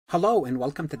Hello and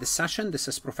welcome to this session. This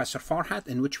is Professor Farhat,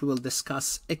 in which we will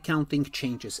discuss accounting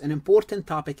changes, an important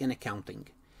topic in accounting.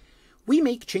 We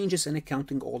make changes in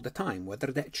accounting all the time, whether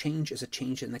that change is a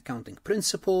change in accounting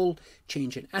principle,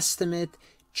 change in estimate,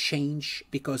 change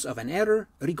because of an error.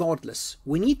 Regardless,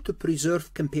 we need to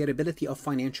preserve comparability of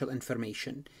financial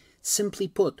information. Simply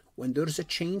put, when there's a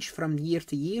change from year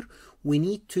to year, we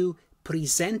need to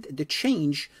present the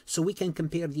change so we can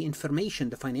compare the information,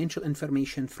 the financial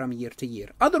information from year to year.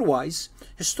 Otherwise,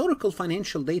 historical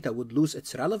financial data would lose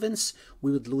its relevance,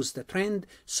 we would lose the trend,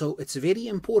 so it's very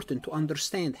important to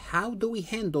understand how do we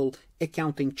handle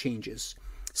accounting changes.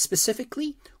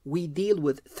 Specifically, we deal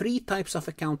with three types of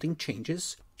accounting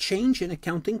changes: change in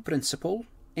accounting principle,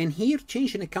 and here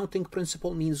change in accounting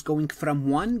principle means going from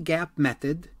one GAAP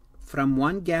method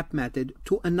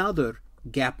to another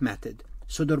GAAP method.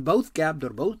 So they're both GAAP,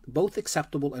 they're both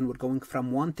acceptable, and we're going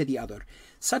from one to the other,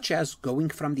 such as going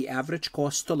from the average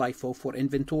cost to LIFO for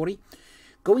inventory,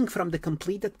 going from the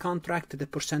completed contract to the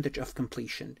percentage of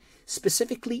completion.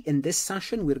 Specifically in this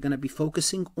session, we're going to be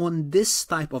focusing on this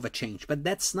type of a change, but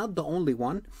that's not the only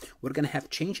one. We're going to have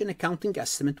change in accounting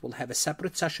estimate. We'll have a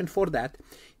separate session for that.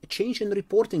 A change in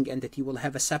reporting entity, will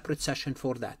have a separate session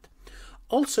for that.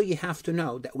 Also, you have to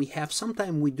know that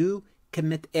sometimes we do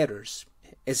commit errors.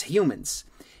 As humans,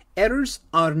 errors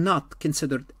are not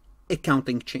considered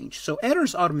accounting change. So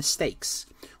errors are mistakes.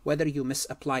 Whether you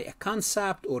misapply a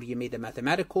concept or you made a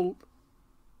mathematical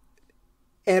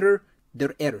error,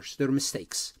 they're errors, they're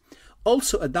mistakes.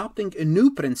 Also, adopting a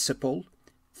new principle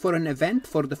for an event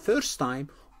for the first time,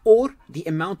 or the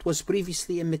amount was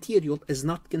previously immaterial, is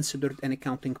not considered an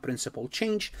accounting principle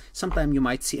change. Sometimes you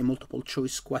might see a multiple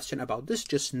choice question about this.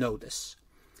 Just know this.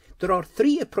 There are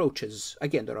three approaches.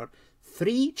 Again, there are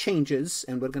three changes,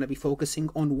 and we're going to be focusing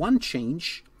on one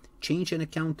change in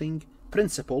accounting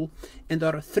principle, and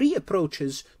there are three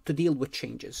approaches to deal with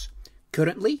changes.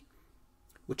 Currently,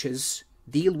 which is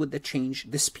deal with the change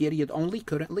this period only,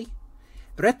 currently.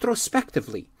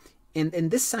 Retrospectively, and in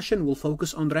this session we'll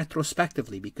focus on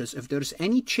retrospectively, because if there's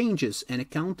any changes in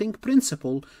accounting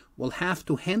principle, we'll have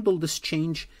to handle this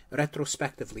change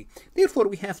retrospectively. Therefore,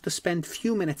 we have to spend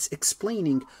few minutes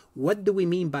explaining what do we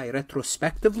mean by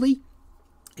retrospectively,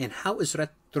 and how is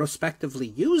retrospectively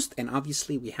used, and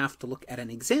obviously we have to look at an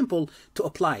example to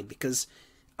apply it, because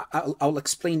I'll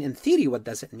explain in theory what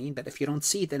does it mean, but if you don't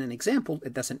see it in an example,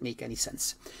 it doesn't make any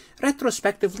sense.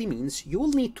 Retrospectively means you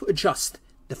will need to adjust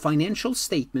the financial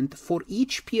statement for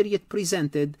each period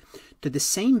presented to the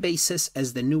same basis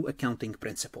as the new accounting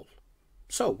principle.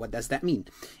 So what does that mean?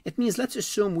 It means, let's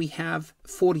assume we have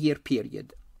 4-year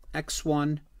period,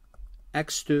 X1,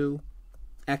 X2,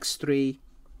 X3,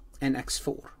 and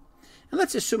X4. And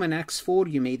let's assume in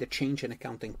X4 you made a change in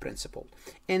accounting principle,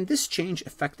 and this change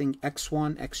affecting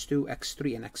X1, X2,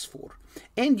 X3, and X4.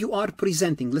 And you are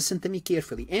presenting, listen to me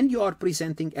carefully, and you are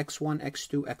presenting X1,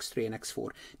 X2, X3, and X4.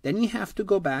 Then you have to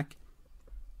go back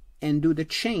and do the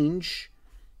change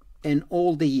in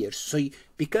all the years. So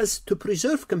because to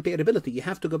preserve comparability, you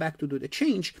have to go back to do the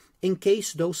change in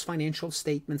case those financial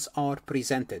statements are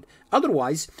presented.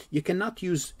 Otherwise, you cannot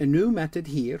use a new method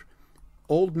here,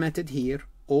 old method here,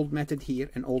 old method here,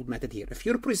 and old method here. If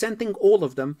you're presenting all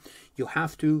of them, you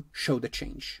have to show the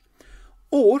change.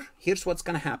 Or here's what's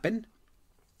going to happen.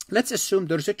 Let's assume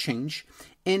there's a change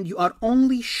and you are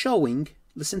only showing,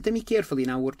 listen to me carefully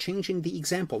now, we're changing the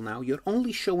example now, you're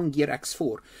only showing year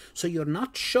X4. So you're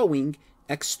not showing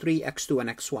X3, X2, and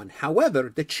X1.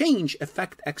 However, the change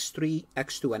affect X3,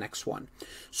 X2, and X1.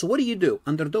 So what do?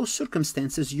 Under those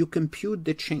circumstances, you compute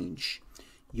the change.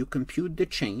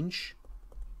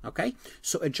 Okay,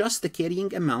 so adjust the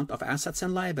carrying amount of assets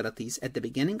and liabilities at the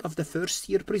beginning of the first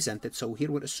year presented. So here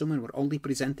we're assuming we're only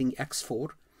presenting X4,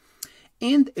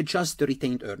 and adjust the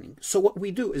retained earning. So what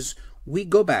we do is we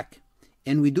go back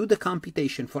and we do the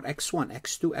computation for X1,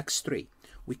 X2, X3.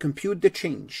 We compute the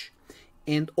change,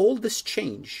 and all this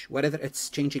change, whether it's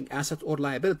changing assets or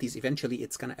liabilities, eventually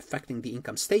it's going to affecting the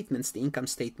income statements. The income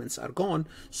statements are gone,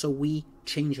 so we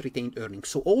change retained earnings.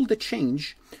 So all the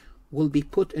change will be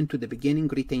put into the beginning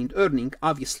retained earning.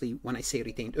 Obviously, when I say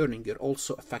retained earning, you're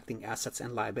also affecting assets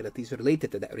and liabilities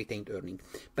related to that retained earning.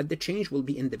 But the change will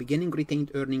be in the beginning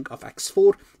retained earning of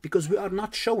X4, because we are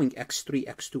not showing X3,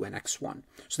 X2, and X1.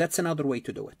 So that's another way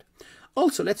to do it.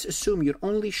 Also, let's assume you're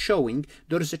only showing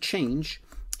there's a change,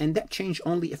 and that change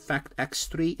only affect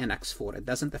X3 and X4. It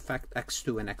doesn't affect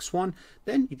X2 and X1.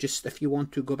 Then you just, if you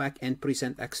want to go back and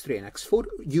present X3 and X4,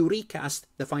 you recast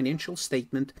the financial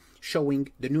statement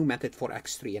showing the new method for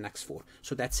X3 and X4.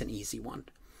 So that's an easy one.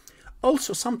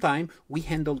 Also, sometime we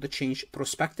handle the change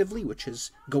prospectively, which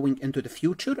is going into the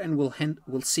future, and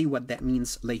we'll see what that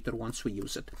means later once we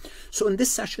use it. So in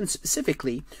this session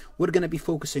specifically, we're going to be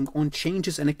focusing on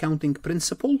changes in accounting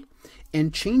principle,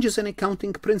 and changes in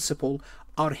accounting principle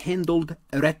are handled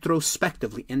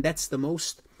retrospectively, and that's the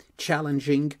most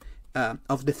challenging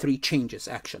of the three changes,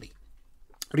 actually.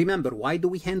 Remember, why do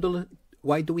we handle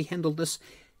this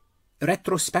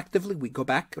retrospectively? We go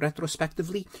back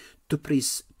retrospectively to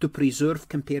preserve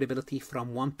comparability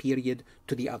from one period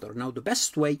to the other. Now, the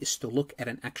best way is to look at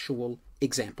an actual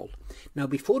example. Now,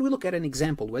 before we look at an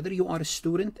example, whether you are a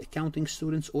student, accounting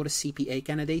student, or a CPA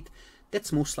candidate,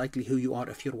 that's most likely who you are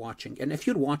if you're watching. And if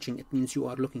you're watching, it means you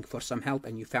are looking for some help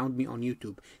and you found me on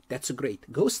YouTube. That's great.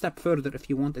 Go a step further if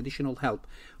you want additional help.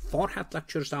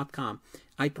 farhatlectures.com.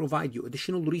 I provide you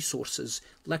additional resources,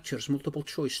 lectures, multiple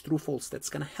choice, true, false. That's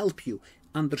going to help you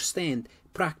understand,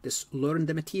 practice, learn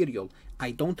the material.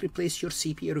 I don't replace your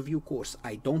CPA review course.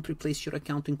 I don't replace your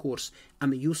accounting course.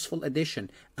 I'm a useful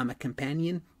addition. I'm a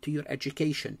companion to your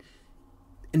education.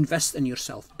 Invest in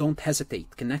yourself. Don't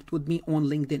hesitate. Connect with me on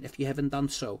LinkedIn if you haven't done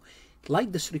so.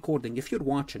 Like this recording. If you're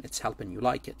watching, it's helping you.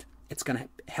 Like it. It's going to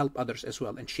help others as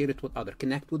well, and share it with others.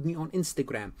 Connect with me on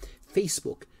Instagram,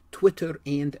 Facebook, Twitter,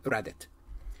 and Reddit.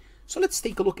 So let's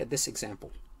take a look at this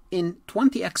example. In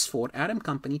 20X4, Adam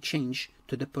Company changed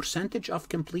to the percentage of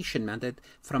completion method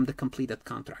from the completed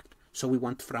contract. So we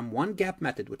went from one GAAP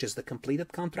method, which is the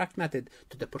completed contract method,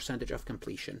 to the percentage of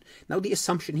completion. Now the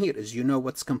assumption here is you know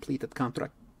what's the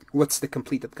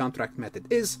completed contract method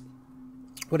is.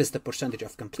 What is the percentage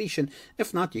of completion?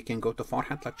 If not, you can go to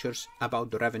Farhat Lectures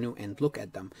about the revenue and look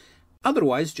at them.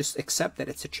 Otherwise, just accept that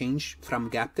it's a change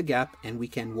from GAAP to GAAP, and we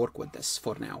can work with this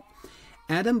for now.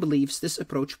 Adam believes this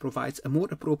approach provides a more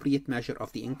appropriate measure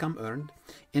of the income earned,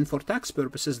 and for tax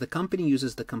purposes, the company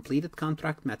uses the completed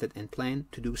contract method and plan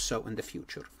to do so in the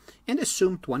future, and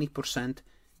assume 20%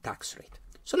 tax rate.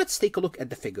 So let's take a look at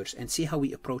the figures and see how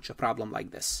we approach a problem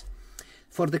like this.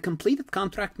 For the completed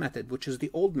contract method, which is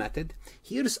the old method,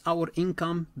 here's our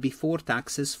income before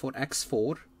taxes for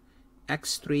X4,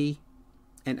 X3,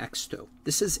 and X2.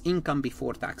 This is income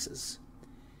before taxes.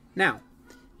 Now,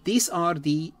 these are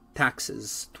the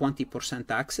taxes, 20%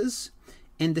 taxes,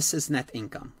 and this is net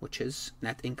income, which is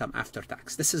net income after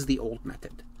tax. This is the old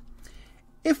method.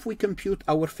 If we compute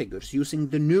our figures using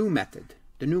the new method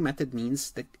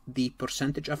means that the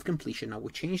percentage of completion. Now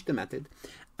we change the method.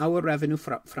 Our revenue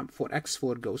for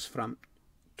X4 goes from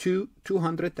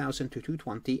 200,000 to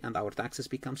 220, and our taxes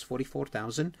becomes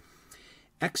 44,000.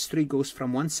 X3 goes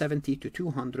from 170 to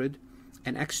 200,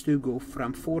 and X2 go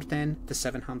from 410 to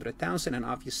 700,000, and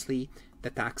obviously the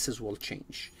taxes will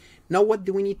change. Now what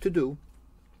do we need to do?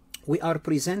 We are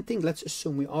presenting, let's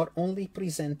assume we are only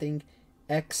presenting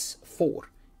X4.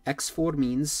 X4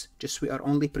 means just we are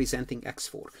only presenting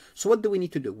X4. So what do we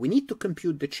need to do? We need to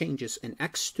compute the changes in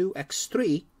X2,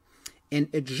 X3, and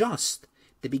adjust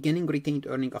the beginning retained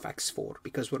earning of X4,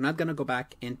 because we're not going to go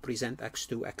back and present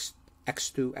X2,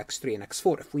 X3, and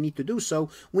X4. If we need to do so,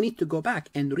 we need to go back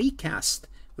and recast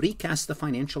the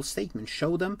financial statement,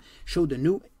 show the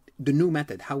new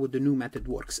method, how the new method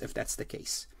works, if that's the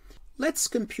case. Let's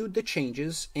compute the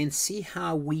changes and see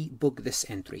how we book this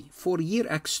entry. For year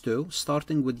X2,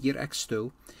 starting with year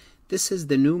X2, this is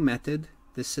the new method,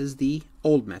 this is the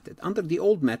old method. Under the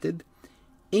old method,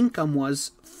 income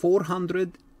was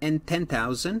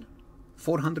 410,000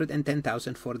 for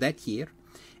that year.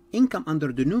 Income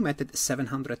under the new method is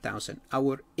 700,000.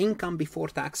 Our income before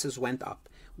taxes went up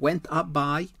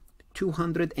by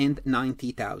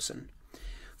 290,000.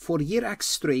 For year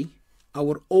X3,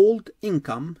 our old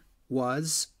income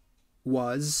was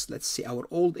our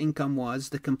old income was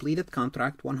the completed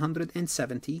contract,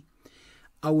 170.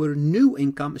 Our new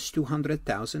income is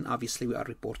 200,000. Obviously, we are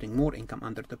reporting more income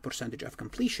under the percentage of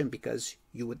completion because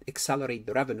you would accelerate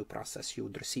the revenue process. You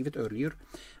would receive it earlier.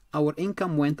 Our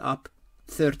income went up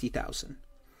 30,000.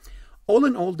 All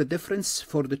in all, the difference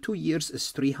for the 2 years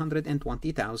is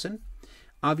 320,000.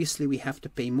 Obviously, we have to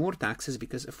pay more taxes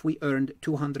because if we earned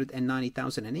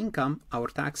 290,000 in income, our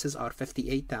taxes are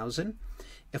 58,000.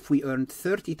 If we earned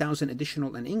 30,000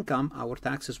 additional in income, our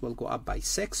taxes will go up by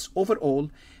 6.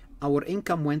 Overall, our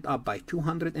income went up by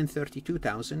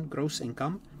 232,000 gross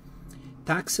income.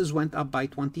 Taxes went up by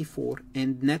 24,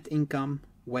 and net income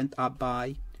went up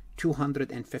by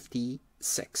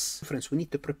 256. Friends, we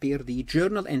need to prepare the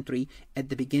journal entry at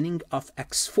the beginning of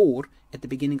X4.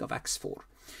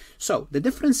 So the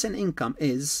difference in income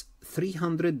is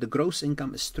 300. The gross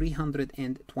income is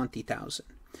 320,000.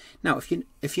 Now, if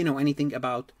you know anything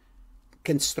about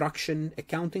construction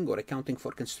accounting or accounting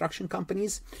for construction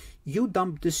companies, you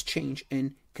dump this change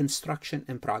in construction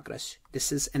in progress.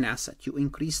 This is an asset. You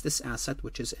increase this asset,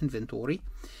 which is inventory.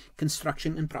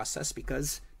 Construction in process,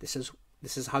 because this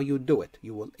is how you do it.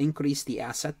 You will increase the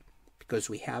asset because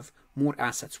we have more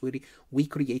assets. We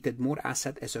created more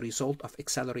asset as a result of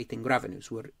accelerating revenues.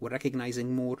 We're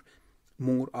recognizing more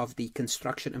of the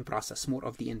construction in process, more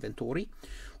of the inventory.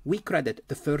 We credit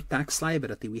deferred tax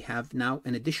liability. We have now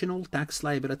an additional tax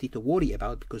liability to worry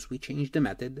about because we changed the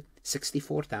method,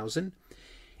 $64,000.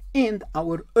 And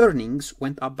our earnings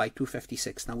went up by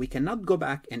 $256,000. Now we cannot go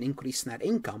back and increase net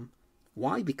income.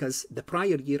 Why? Because the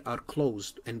prior year are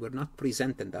closed and we're not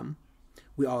presenting them.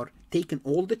 We are taking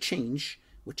all the change,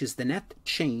 which is the net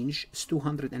change, is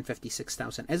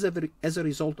 $256,000. As a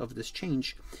result of this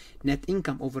change, net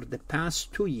income over the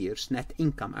past 2 years, net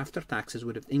income after taxes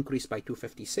would have increased by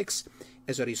 $256,000.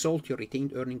 As a result, your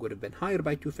retained earning would have been higher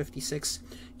by $256,000.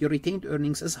 Your retained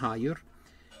earnings is higher.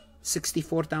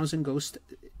 $64,000 goes to,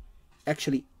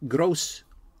 actually gross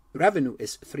revenue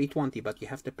is $320,000, but you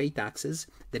have to pay taxes.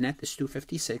 The net is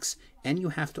 $256,000, and you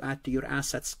have to add to your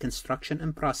assets construction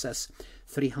and process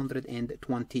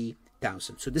 $320,000.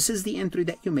 So this is the entry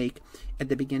that you make at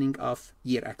the beginning of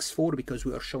year X4, because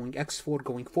we are showing X4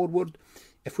 going forward.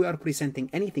 If we are presenting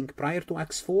anything prior to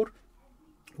X4,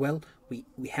 well, we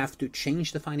have to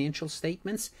change the financial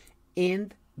statements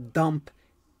and dump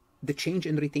the change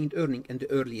in retained earning in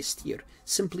the earliest year.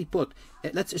 Simply put,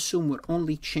 let's assume we're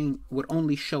only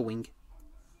showing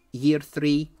year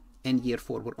 3 and year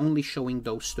 4. We're only showing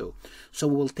those two. So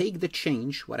we'll take the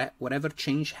change, whatever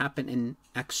change happened in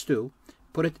X2,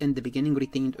 put it in the beginning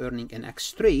retained earning in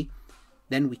X3,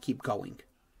 then we keep going.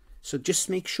 So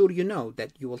just make sure you know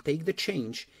that you will take the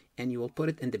change and you will put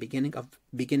it in the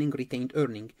beginning retained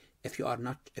earning if you are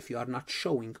not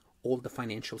showing all the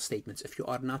financial statements, if you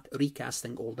are not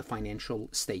recasting all the financial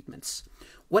statements.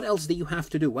 What else do you have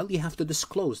to do? Well, you have to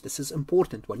disclose. This is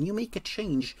important. When you make a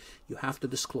change, you have to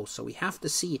disclose. So we have to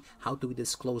see, how do we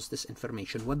disclose this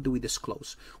information? What do we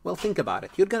disclose? Well, think about it.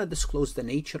 You're going to disclose the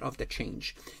nature of the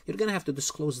change. You're going to have to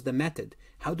disclose the method.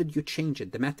 How did you change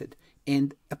it? The method.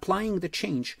 And applying the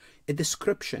change, a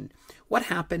description. What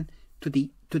happened to the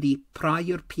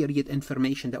prior period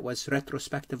information that was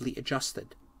retrospectively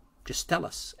adjusted? Just tell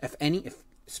us,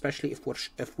 especially if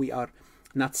we are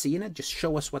not seeing it, just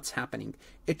show us what's happening.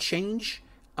 A change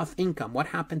of income. What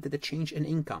happened to the change in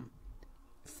income?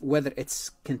 Whether it's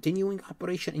continuing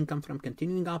operation, income from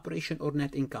continuing operation, or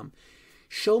net income.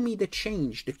 Show me the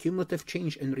change, the cumulative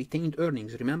change in retained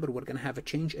earnings. Remember, we're going to have a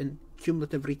change in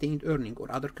cumulative retained earning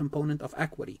or other component of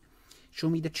equity. Show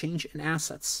me the change in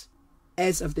assets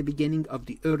as of the beginning of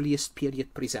the earliest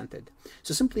period presented.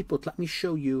 So simply put, let me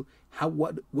show you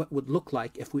what would look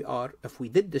like if we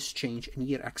did this change in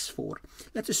year X4.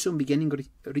 Let's assume beginning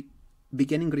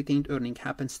retained earning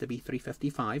happens to be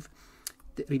 $355.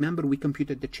 Remember, we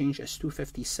computed the change as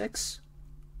 $256,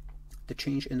 the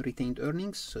change in retained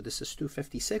earnings. So this is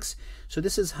 $256. So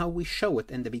this is how we show it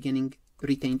in the beginning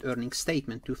retained earnings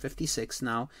statement, $256.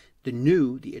 Now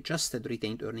the adjusted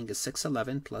retained earning is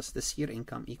 $611 plus this year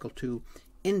income equal to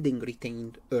ending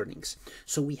retained earnings.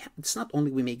 So it's not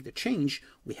only we make the change,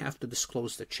 we have to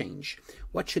disclose the change.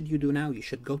 What should you do now? You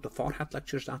should go to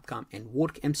farhatlectures.com and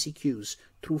work MCQs,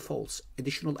 true, false,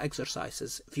 additional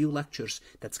exercises, view lectures.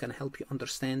 That's going to help you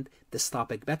understand this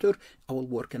topic better. I will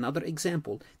work another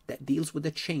example that deals with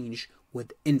the change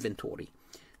with inventory.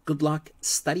 Good luck,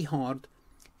 study hard,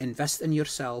 invest in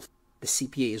yourself. The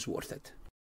CPA is worth it.